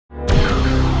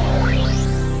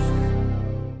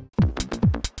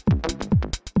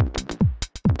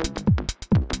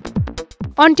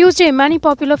On Tuesday, many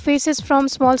popular faces from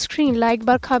small screen like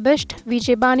Barkha Bisht,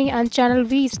 Vijay Bani and Channel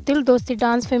V's Dil Dosti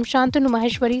dance film Shantanu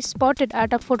Maheshwari spotted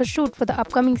at a photo shoot for the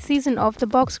upcoming season of the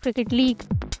Box Cricket League.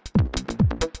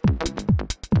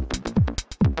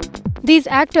 These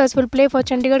actors will play for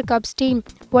Chandigarh Cubs team.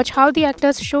 Watch how the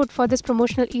actors showed for this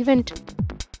promotional event.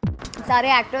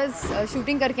 सारे actors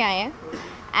shooting करके आए हैं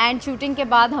and shooting के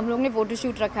बाद हम लोग ने photo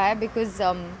shoot रखा है बिकॉज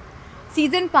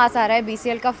सीज़न पास आ रहा है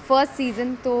BCL का फर्स्ट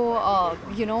सीज़न, तो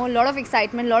lot of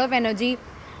excitement, lot of energy.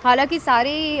 हालांकि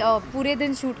सारे पूरे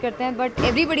दिन शूट करते हैं but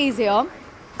everybody is here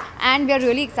and we are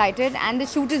really excited and the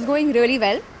shoot is going really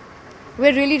well. We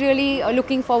are really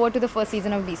looking forward to the first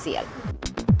season of BCL.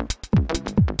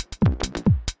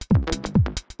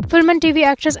 Film and TV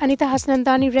actress Anita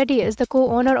Hasnandani Reddy is the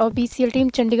co-owner of BCL team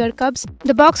Chandigarh Cubs.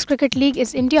 The Box Cricket League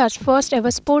is India's first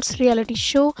ever sports reality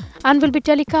show and will be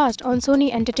telecast on Sony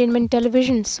Entertainment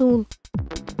Television soon.